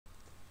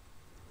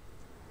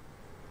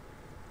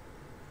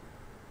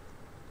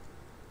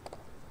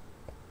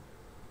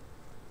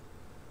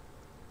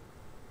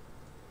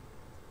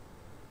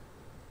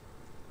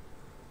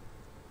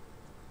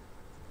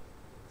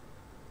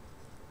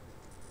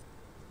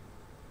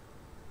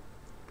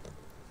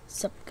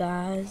Sup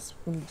guys,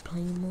 we're gonna be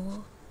playing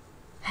more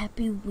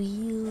Happy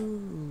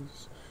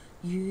Wheels.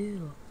 Yeah.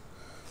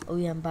 Oh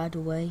yeah, and by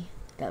the way,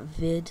 that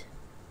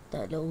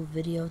little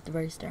video at the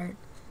very start,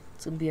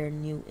 it's gonna be our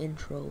new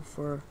intro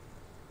for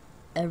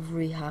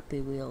every Happy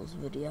Wheels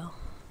video.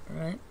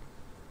 Alright?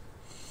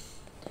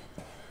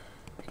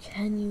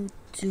 Can you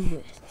do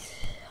it?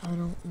 I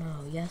don't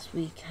know. Yes,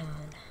 we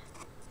can.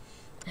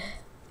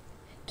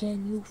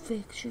 Can you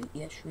fix it?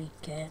 Yes, we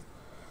can.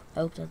 I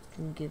hope that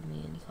doesn't give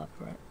me any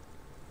copyright.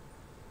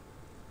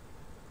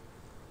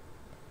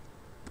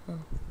 Oh.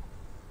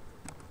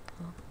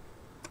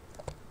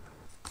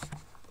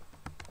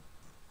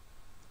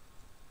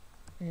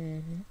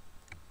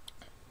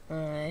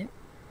 Alright.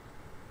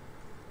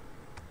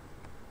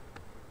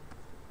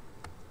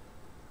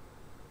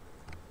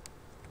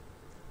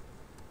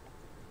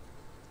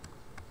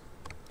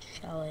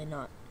 Shall I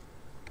not?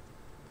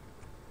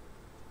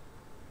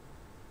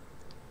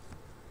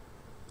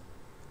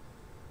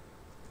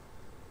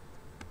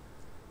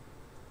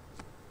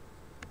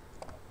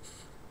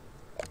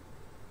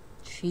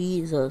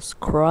 Jesus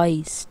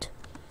Christ.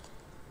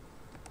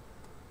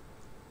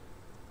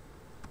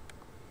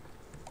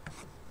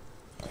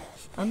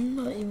 I'm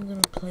not even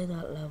gonna play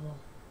that level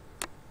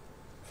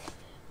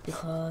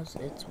because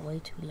it's way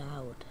too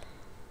loud.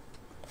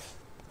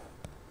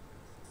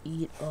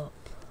 Eat up.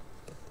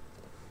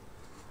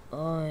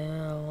 Oh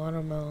yeah,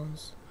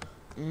 watermelons.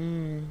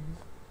 Oh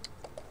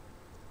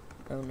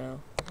no.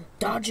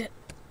 Dodge it!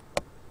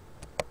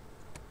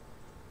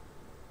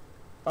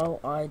 Oh,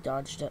 I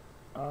dodged it.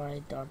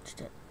 I dodged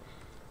it.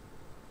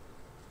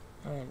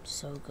 I am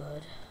so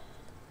good.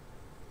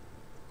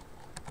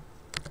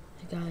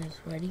 Hey guys,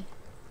 ready?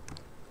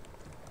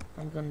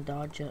 I'm gonna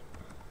dodge it.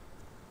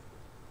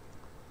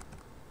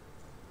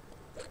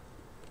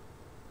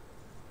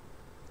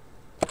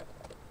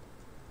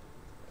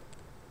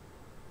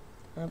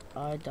 Yep,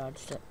 I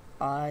dodged it.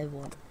 I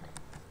won.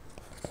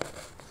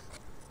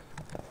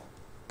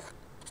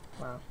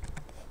 Wow.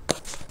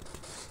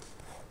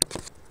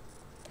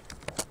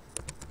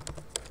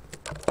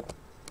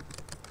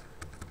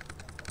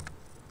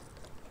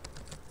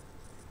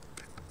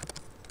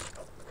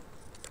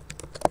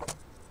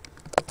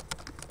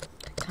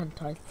 I can't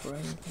type for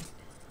anything.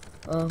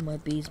 Oh, my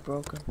bee's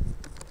broken.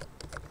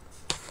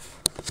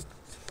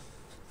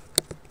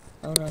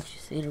 Oh no, you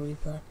see the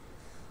replay.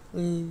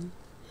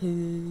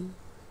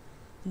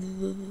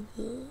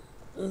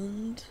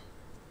 And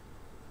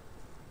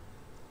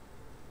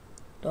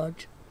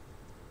dodge.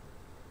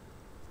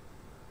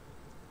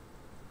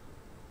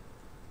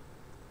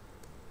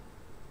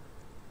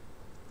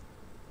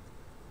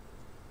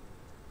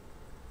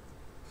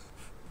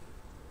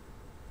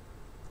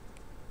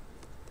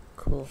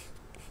 Cool.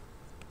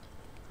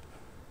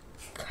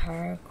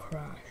 Car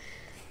crash.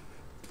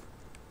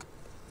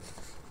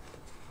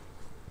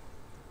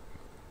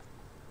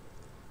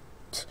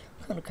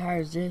 What kind of car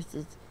is this?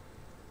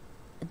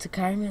 It's a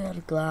car made out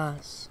of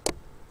glass.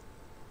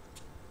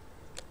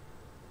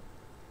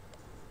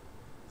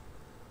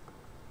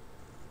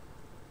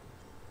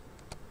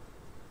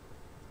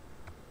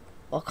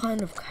 What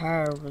kind of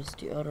car was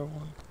the other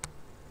one?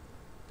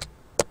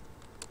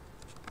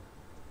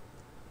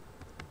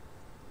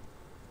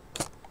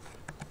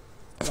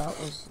 That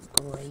was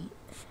great,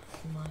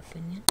 in my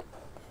opinion.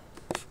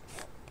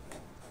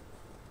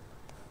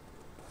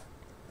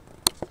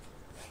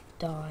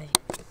 Die.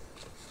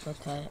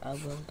 Okay, I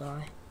will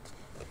die.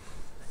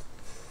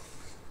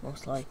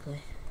 Most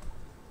likely.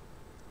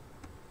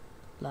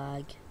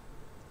 Lag.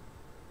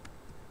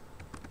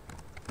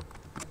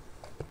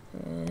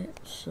 Alright,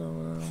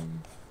 so,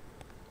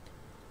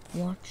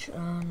 watch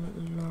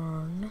and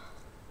learn.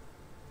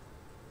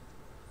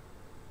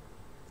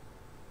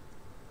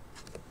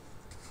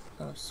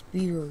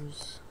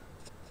 Spears.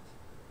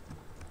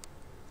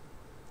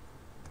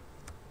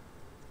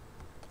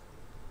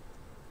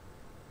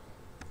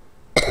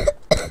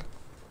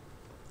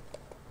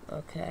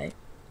 Okay.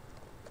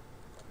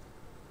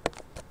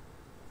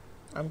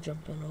 I'm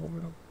jumping over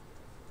them.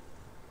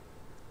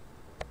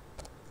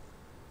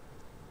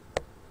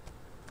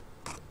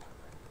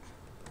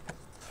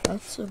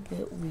 That's a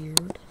bit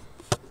weird.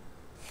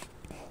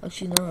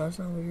 Actually, no, that's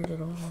not weird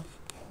at all.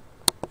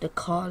 The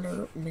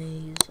color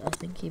maze. I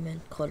think he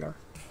meant color.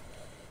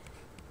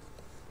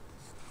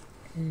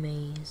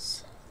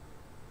 Maze.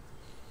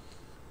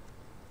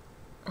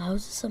 How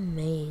is this a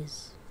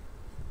maze?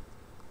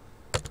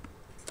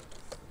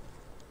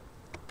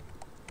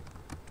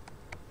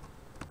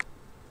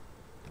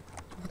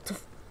 What the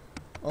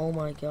oh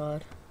my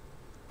god.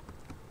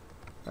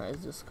 That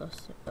is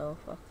disgusting. Oh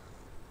fuck.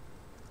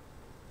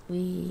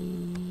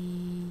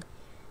 I'm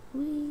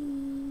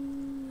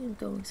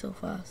going so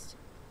fast.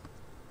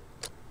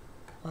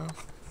 Wow.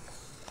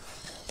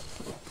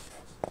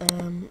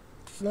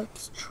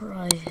 Let's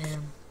try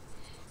him.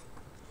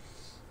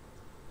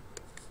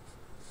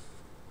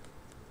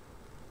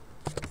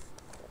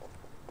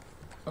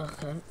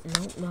 Okay,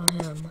 nope, not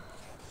him.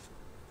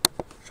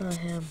 Try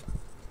him.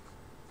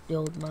 The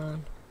old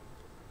man.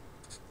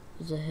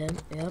 Is it him?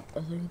 Yep,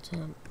 I think it's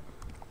him.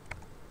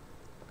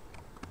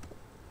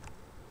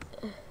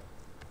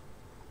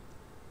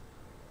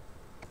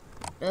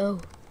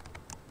 No,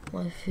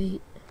 my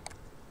feet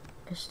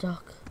are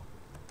stuck.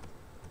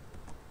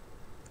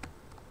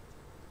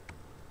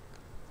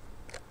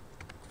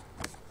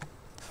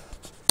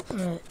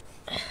 Alright.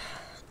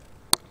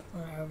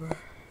 Whatever.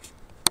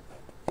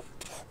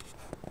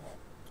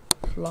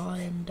 Fly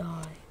and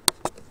die.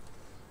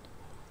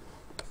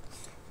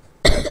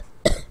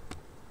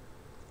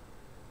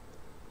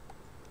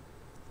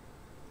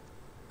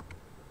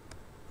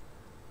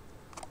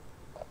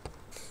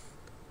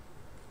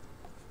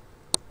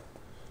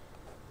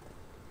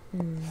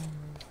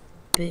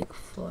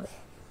 Bigfoot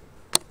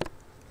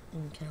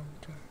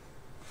encounter.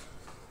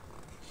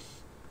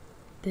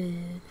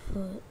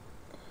 Bigfoot.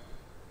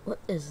 What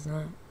is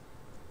that?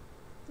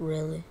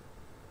 Really?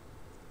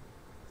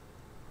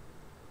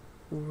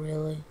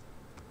 Really?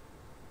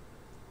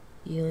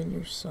 You and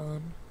your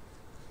son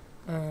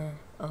are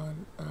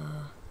on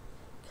a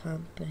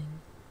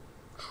camping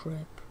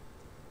trip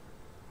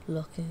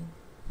looking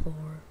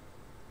for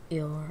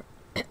your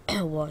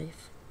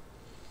wife.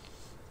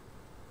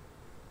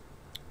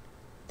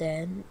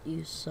 Then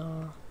you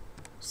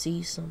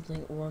see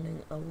something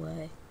running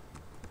away.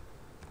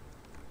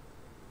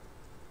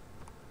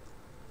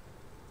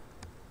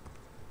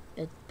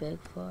 It's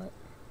Bigfoot.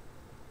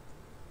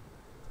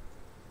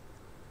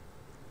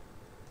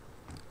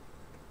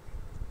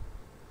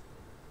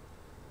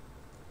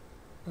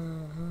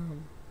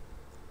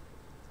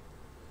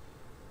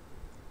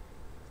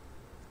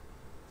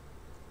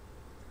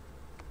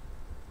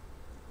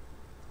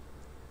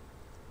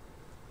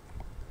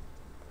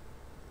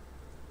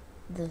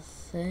 The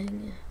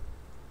thing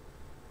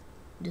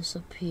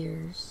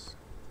disappears.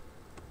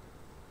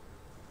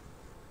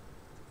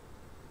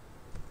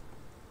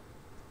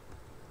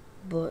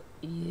 But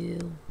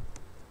you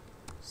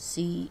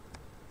see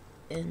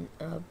in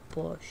a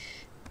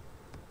bush.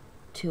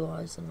 2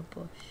 eyes in a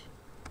bush.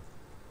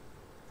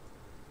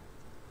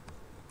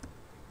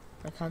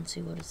 I can't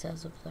see what it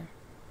says up there.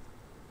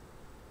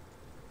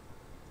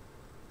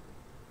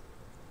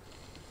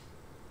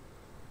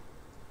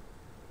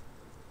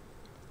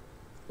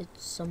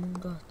 It's someone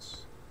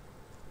guts.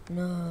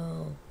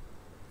 No,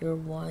 your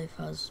wife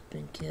has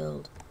been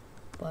killed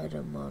by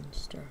the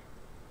monster.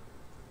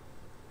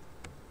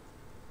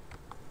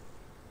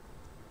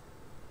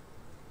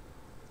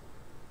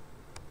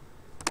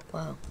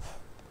 Wow.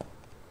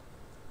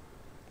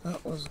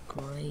 That was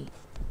great.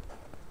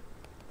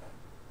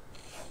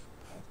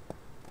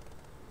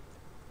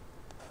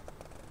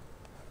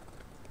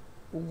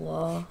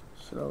 Whoa,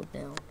 slow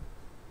down.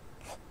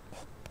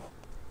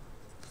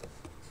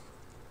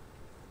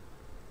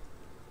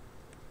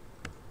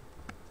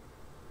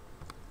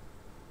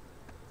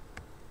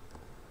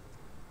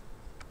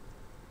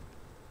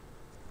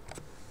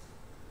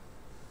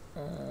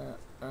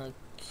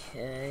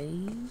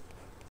 Okay.